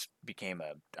Allen just became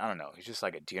he's just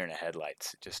like a deer in the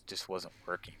headlights. It just wasn't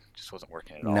working. Just wasn't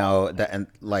working at all. No, and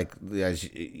like as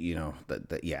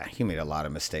yeah, he made a lot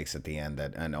of mistakes at the end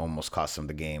and almost cost him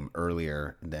the game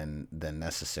earlier than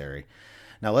necessary.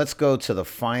 Now let's go to the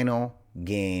final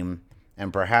game,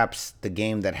 and perhaps the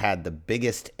game that had the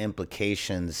biggest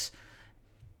implications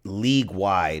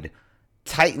league-wide.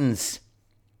 Titans,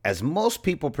 as most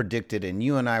people predicted, and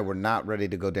you and I were not ready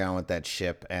to go down with that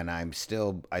ship, and I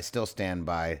still stand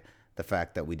by the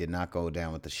fact that we did not go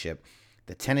down with the ship.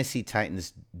 The Tennessee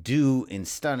Titans do, in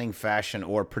stunning fashion,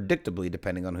 or predictably,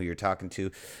 depending on who you're talking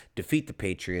to, defeat the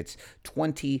Patriots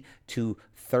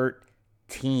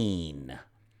 20-13.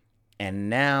 And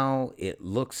now it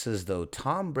looks as though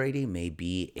Tom Brady may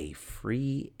be a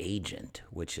free agent,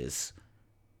 which is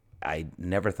I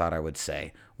never thought I would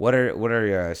say. What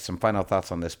are some final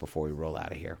thoughts on this before we roll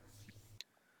out of here?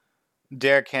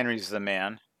 Derrick Henry's the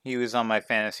man. He was on my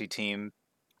fantasy team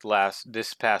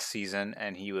this past season,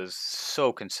 and he was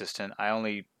so consistent.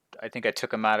 I think I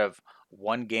took him out of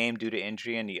one game due to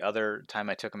injury, and the other time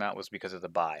I took him out was because of the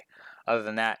bye. Other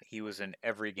than that, he was an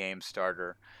every game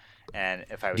starter. And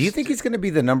if I was, do you think he's going to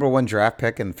be the number 1 draft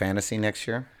pick in fantasy next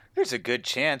year? There's a good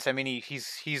chance. I mean,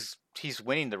 he's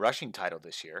winning the rushing title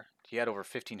this year. He had over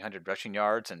 1,500 rushing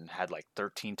yards and had like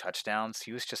 13 touchdowns.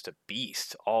 He was just a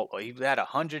beast. He had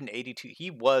 182.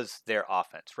 He was their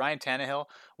offense. Ryan Tannehill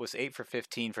was 8 for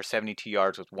 15 for 72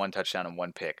 yards with 1 touchdown and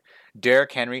 1 pick.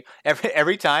 Derrick Henry,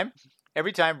 every time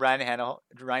Ryan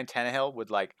Tannehill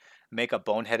would like make a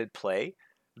boneheaded play,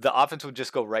 the offense would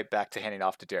just go right back to handing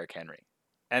off to Derrick Henry.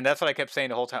 And that's what I kept saying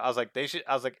the whole time. I was like,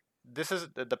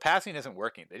 the passing isn't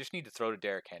working. They just need to throw to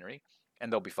Derrick Henry and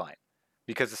they'll be fine.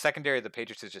 Because the secondary of the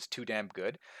Patriots is just too damn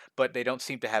good, but they don't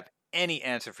seem to have any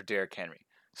answer for Derrick Henry.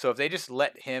 So if they just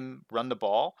let him run the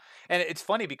ball, and it's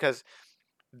funny because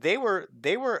they were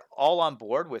all on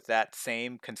board with that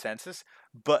same consensus,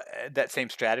 but that same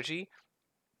strategy.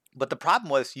 But the problem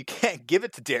was you can't give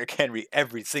it to Derrick Henry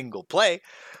every single play,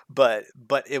 but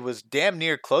it was damn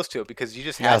near close to it because you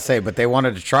just had but they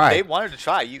wanted to try. They wanted to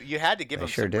try. You had to give them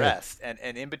some rest, and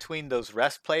in between those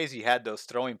rest plays, you had those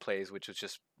throwing plays, which was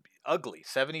just ugly.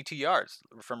 72 yards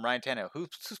from Ryan Tannehill, who's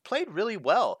played really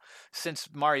well since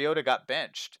Mariota got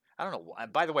benched. I don't know why.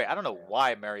 By the way, I don't know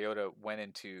why Mariota went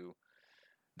into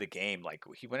the game. Like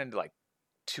he went into like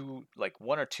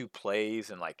 1 or 2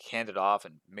 plays and like handed off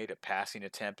and made a passing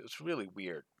attempt. It was really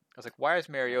weird. I was like, why is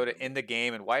Mariota in the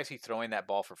game and why is he throwing that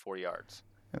ball for 4 yards?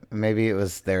 Maybe it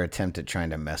was their attempt at trying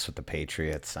to mess with the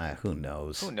Patriots. Who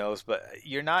knows? Who knows? But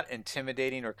you're not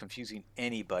intimidating or confusing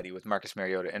anybody with Marcus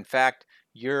Mariota. In fact,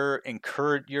 you're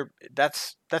encouraged.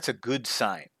 That's a good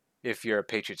sign if you're a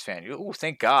Patriots fan. Oh,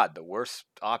 thank God, the worst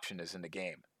option is in the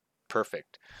game.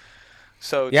 Perfect.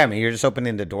 So yeah, I mean, you're just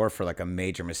opening the door for like a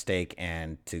major mistake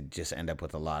and to just end up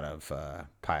with a lot of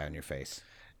pie on your face.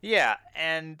 Yeah,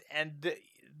 and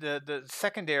the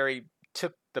secondary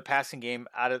took the passing game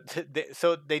out of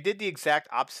so they did the exact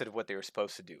opposite of what they were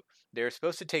supposed to do. They were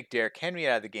supposed to take Derrick Henry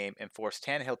out of the game and force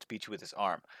Tannehill to beat you with his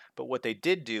arm. But what they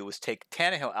did do was take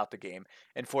Tannehill out the game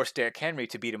and force Derrick Henry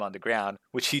to beat him on the ground,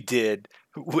 which he did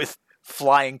with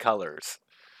flying colors.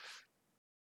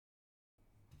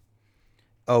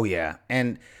 Oh yeah,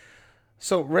 and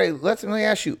so Ray, let me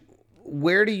ask you,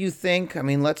 where do you think? I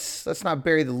mean, let's not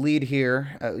bury the lead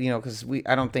here, because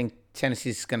I don't think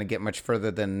Tennessee's going to get much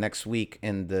further than next week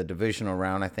in the divisional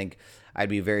round. I think I'd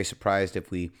be very surprised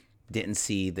if we didn't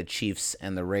see the Chiefs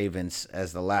and the Ravens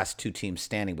as the last 2 teams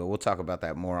standing, but we'll talk about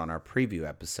that more on our preview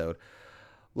episode.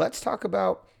 Let's talk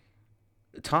about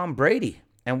Tom Brady.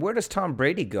 And where does Tom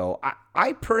Brady go?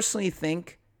 I personally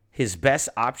think his best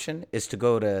option is to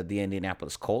go to the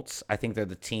Indianapolis Colts. I think they're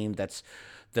the team that's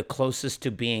the closest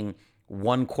to being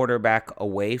one quarterback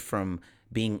away from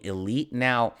being elite.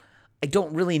 Now, I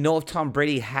don't really know if Tom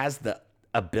Brady has the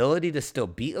ability to still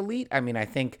be elite. I mean, I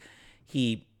think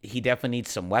he definitely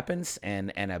needs some weapons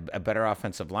and a better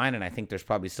offensive line, and I think there's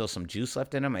probably still some juice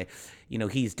left in him.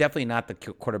 He's definitely not the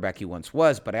quarterback he once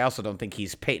was, but I also don't think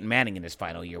he's Peyton Manning in his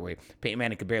final year, where Peyton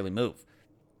Manning could barely move.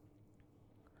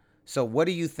 So what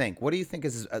do you think? What do you think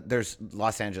is there's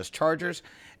Los Angeles Chargers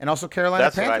and also Carolina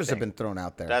That's what I Panthers have think. been thrown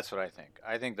out there. That's what I think.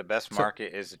 I think the best So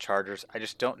market is the Chargers. I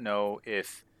just don't know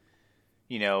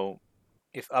you know,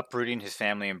 if uprooting his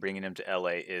family and bringing him to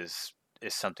LA is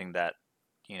something that,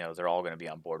 they're all going to be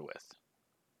on board with.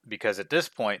 Because at this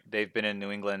point, they've been in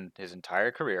New England his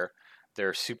entire career.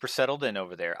 They're super settled in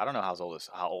over there. I don't know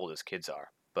how old his kids are,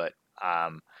 but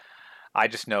I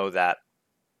just know that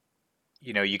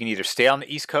you can either stay on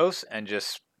the East Coast and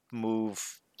just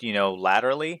move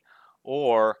laterally,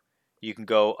 or you can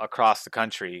go across the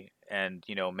country and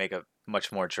make a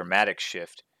much more dramatic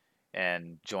shift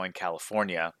and join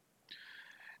California.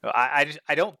 I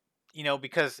don't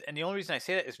because, and the only reason I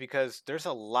say that is because there's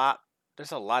a lot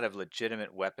of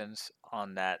legitimate weapons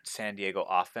on that San Diego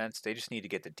offense. They just need to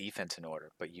get the defense in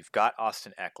order. But you've got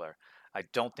Austin Eckler. I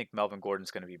don't think Melvin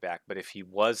Gordon's going to be back, but if he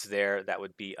was there, that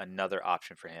would be another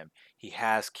option for him. He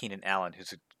has Keenan Allen,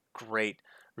 who's a great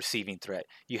receiving threat.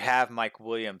 You have Mike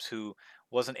Williams, who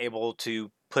wasn't able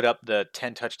to put up the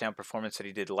 10 touchdown performance that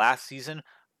he did last season,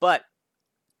 but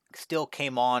still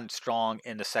came on strong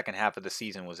in the second half of the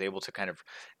season, was able to kind of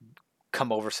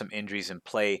come over some injuries and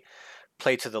play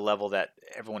to the level that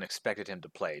everyone expected him to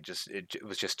play. It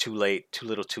was just too late, too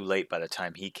little, too late by the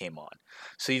time he came on.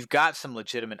 So you've got some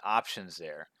legitimate options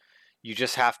there. You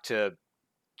just have to,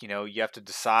 you have to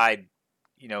decide.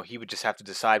 He would just have to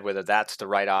decide whether that's the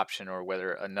right option or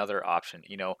whether another option.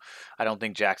 I don't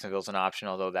think Jacksonville's an option,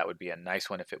 although that would be a nice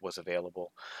one if it was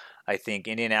available. I think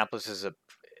Indianapolis is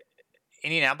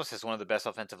one of the best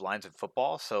offensive lines in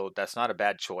football, so that's not a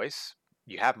bad choice.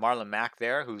 You have Marlon Mack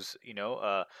there, who's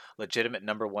a legitimate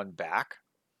number one back.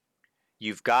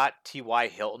 You've got T.Y.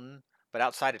 Hilton, but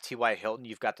outside of T.Y. Hilton,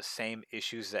 you've got the same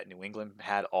issues that New England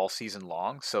had all season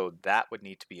long, so that would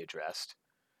need to be addressed.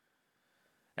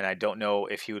 And I don't know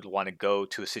if he would want to go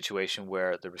to a situation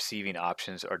where the receiving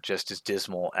options are just as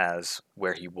dismal as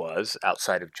where he was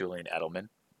outside of Julian Edelman.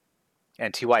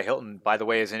 And T.Y. Hilton, by the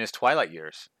way, is in his twilight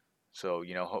years. So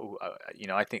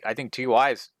I think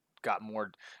Ty's got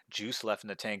more juice left in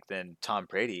the tank than Tom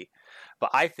Brady.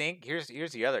 But I think here's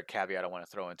the other caveat I want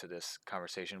to throw into this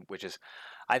conversation, which is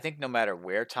I think no matter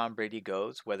where Tom Brady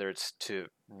goes, whether it's to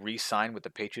re-sign with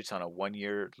the Patriots on a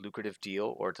 1-year lucrative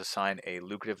deal or to sign a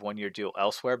lucrative 1-year deal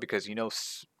elsewhere, because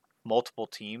multiple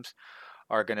teams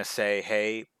are going to say,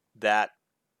 hey, that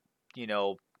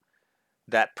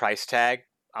that price tag,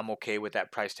 I'm okay with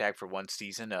that price tag for one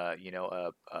season. A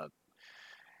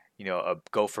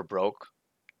go for broke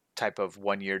type of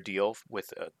 1-year deal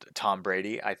with Tom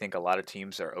Brady. I think a lot of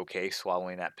teams are okay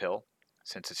swallowing that pill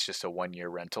since it's just a 1-year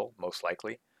rental, most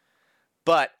likely.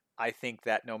 But I think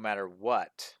that no matter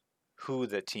what, who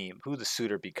the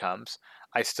suitor becomes,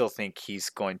 I still think he's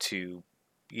going to,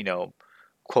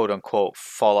 quote unquote,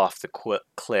 fall off the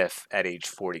cliff at age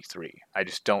 43. I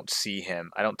just don't see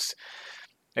him. I don't.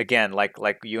 Again, like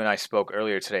you and I spoke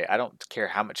earlier today, I don't care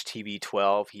how much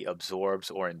TB12 he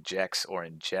absorbs or injects or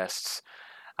ingests.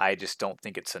 I just don't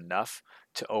think it's enough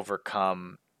to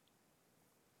overcome,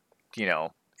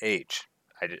 age.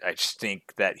 I just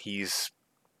think that he's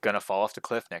going to fall off the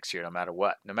cliff next year no matter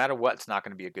what. No matter what, it's not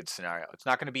going to be a good scenario. It's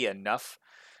not going to be enough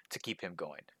to keep him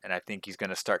going. And I think he's going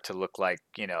to start to look like,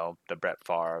 the Brett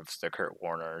Favres, the Kurt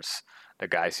Warners, the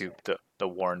guys the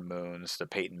Warren Moons, the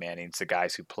Peyton Mannings, the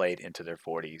guys who played into their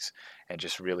 40s and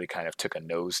just really kind of took a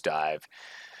nosedive.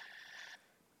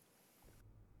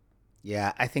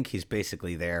 Yeah, I think he's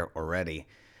basically there already.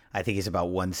 I think he's about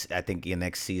one. I think the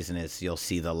next season is you'll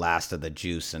see the last of the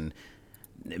juice, and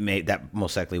that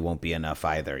most likely won't be enough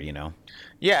either.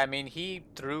 Yeah, I mean, he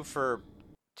threw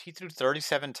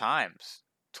 37 times,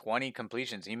 20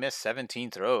 completions. He missed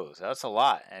 17 throws. That's a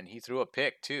lot, and he threw a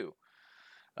pick too.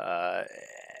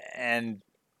 And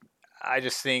I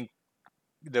just think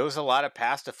there was a lot of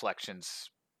pass deflections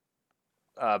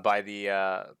by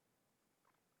the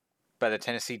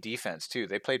Tennessee defense too.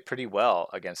 They played pretty well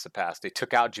against the pass. They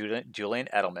took out Julian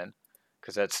Edelman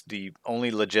because that's the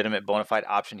only legitimate bona fide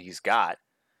option he's got.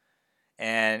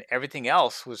 And everything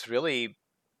else was really,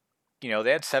 they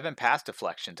had 7 pass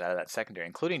deflections out of that secondary,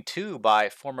 including 2 by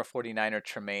former 49er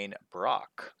Tremaine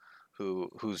Brock,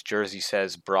 whose jersey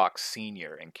says Brock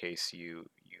Sr., in case you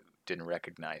didn't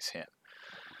recognize him.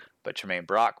 But Tremaine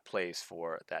Brock plays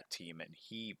for that team, and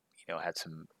he, had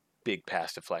some big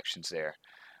pass deflections there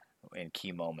in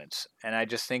key moments. And I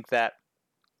just think that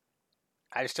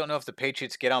I just don't know if the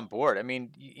Patriots get on board. I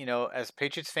mean, as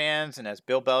Patriots fans and as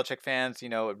Bill Belichick fans,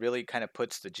 it really kind of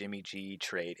puts the Jimmy G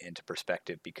trade into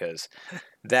perspective, because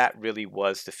that really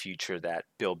was the future that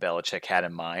Bill Belichick had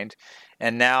in mind.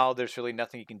 And now there's really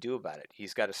nothing he can do about it.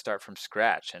 He's got to start from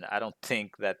scratch. And I don't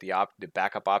think that the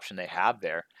backup option they have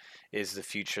there is the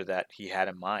future that he had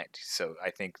in mind. So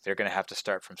I think they're going to have to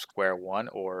start from square one,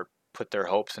 or put their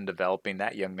hopes in developing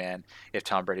that young man if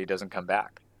Tom Brady doesn't come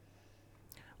back.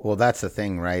 Well, that's the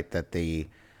thing, right? That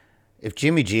if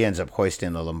Jimmy G ends up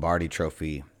hoisting the Lombardi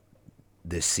Trophy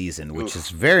this season, which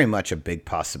is very much a big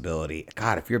possibility.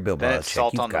 God, if you're Bill Then it's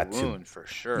salt Belichick, on the wound for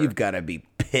sure. You've got to be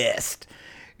pissed.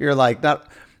 You're like,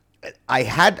 not.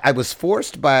 I was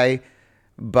forced by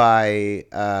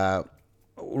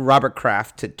Robert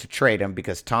Kraft to trade him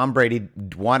because Tom Brady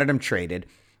wanted him traded.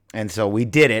 And so we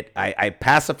did it. I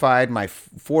pacified my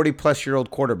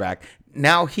 40-plus-year-old quarterback.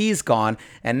 Now he's gone,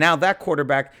 and now that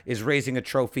quarterback is raising a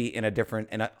trophy on a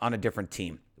different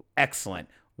team. Excellent.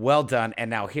 Well done. And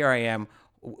now here I am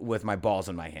with my balls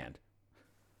in my hand.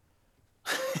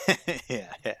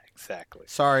 yeah, exactly.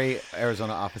 Sorry,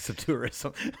 Arizona Office of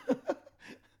Tourism.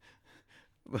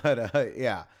 But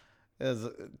yeah, it was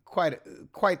quite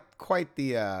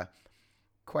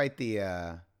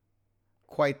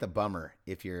the bummer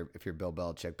if you're Bill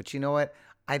Belichick. But you know what?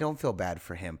 I don't feel bad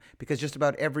for him, because just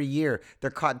about every year they're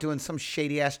caught doing some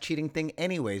shady ass cheating thing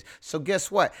anyways. So guess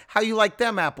what? How you like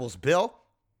them apples, Bill?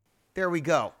 There we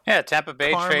go. Yeah, Tampa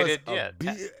Bay Karma's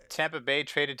Tampa Bay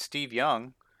traded Steve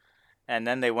Young, and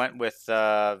then they went with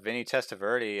Vinny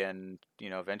Testaverde and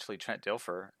eventually Trent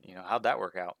Dilfer. How'd that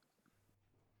work out?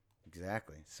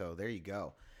 Exactly. So there you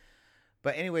go.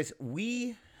 But anyways,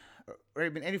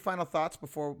 any final thoughts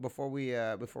before we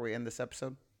end this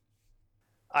episode?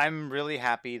 I'm really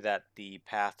happy that the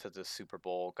path to the Super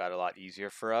Bowl got a lot easier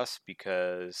for us,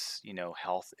 because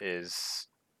health is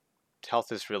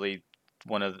really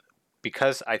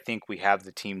because I think we have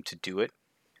the team to do it.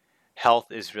 Health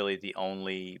is really the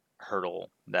only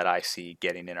hurdle that I see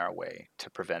getting in our way to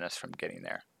prevent us from getting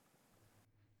there.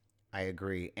 I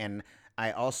agree, and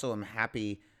I also am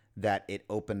happy that it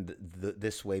opened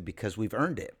this way, because we've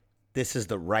earned it. This is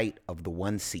the right of the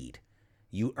 1 seed.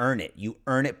 You earn it. You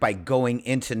earn it by going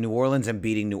into New Orleans and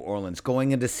beating New Orleans,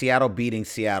 going into Seattle, beating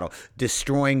Seattle,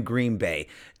 destroying Green Bay,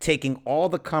 taking all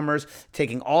the comers,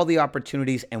 taking all the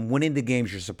opportunities, and winning the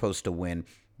games you're supposed to win.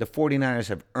 The 49ers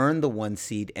have earned the 1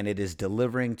 seed, and it is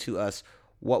delivering to us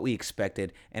what we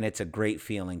expected, and it's a great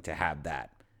feeling to have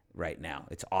that right now.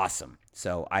 It's awesome.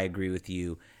 So I agree with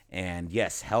you. And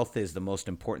yes, health is the most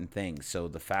important thing. So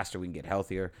the faster we can get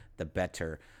healthier, the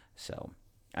better. So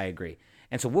I agree.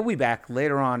 And so we'll be back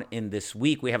later on in this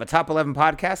week. We have a Top 11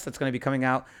 podcast that's going to be coming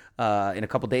out in a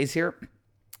couple days here.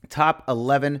 Top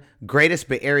 11 greatest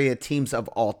Bay Area teams of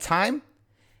all time.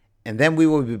 And then we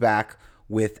will be back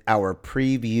with our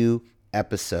preview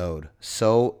episode.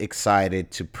 So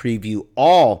excited to preview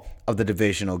all of the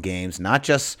divisional games, not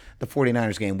just the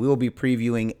 49ers game. We will be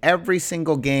previewing every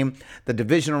single game. The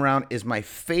divisional round is my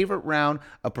favorite round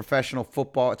of professional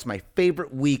football. It's my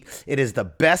favorite week. It is the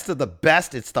best of the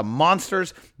best. It's the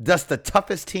monsters, just the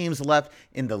toughest teams left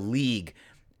in the league.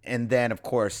 And then, of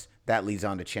course, that leads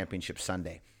on to Championship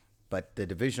Sunday. But the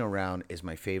divisional round is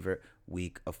my favorite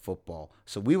week of football.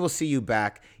 So we will see you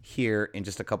back here in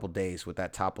just a couple days with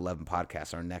that Top 11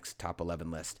 podcast, our next Top 11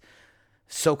 list.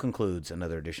 So concludes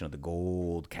another edition of the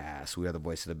Gold Cast. We are the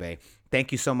voice of the Bay.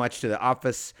 Thank you so much to the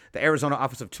Arizona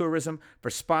Office of Tourism, for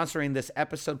sponsoring this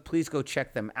episode. Please go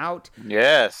check them out.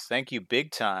 Yes, thank you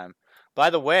big time. By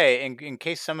the way, in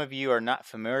case some of you are not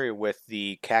familiar with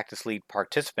the Cactus League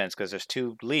participants, because there's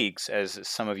 2 leagues, as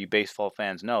some of you baseball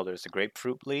fans know. There's the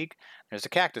Grapefruit League, there's the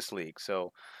Cactus League.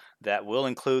 So that will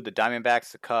include the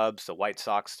Diamondbacks, the Cubs, the White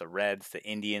Sox, the Reds, the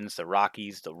Indians, the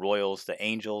Rockies, the Royals, the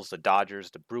Angels, the Dodgers,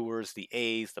 the Brewers, the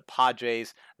A's, the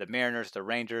Padres, the Mariners, the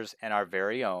Rangers, and our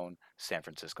very own San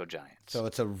Francisco Giants. So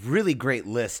it's a really great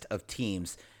list of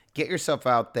teams. Get yourself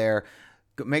out there.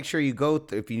 Make sure you go,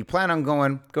 if you plan on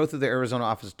going, go through the Arizona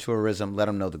Office of Tourism. Let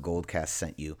them know the Goldcast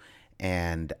sent you.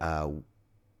 And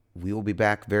we will be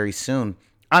back very soon.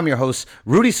 I'm your host,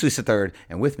 Rudy Suisse III,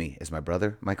 and with me is my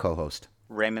brother, my co-host,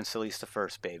 Raymond Solis the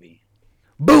First, baby.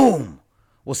 Boom!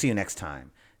 We'll see you next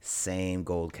time. Same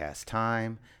Goldcast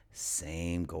time,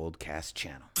 same Goldcast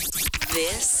channel.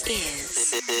 This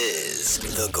is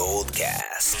the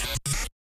Goldcast.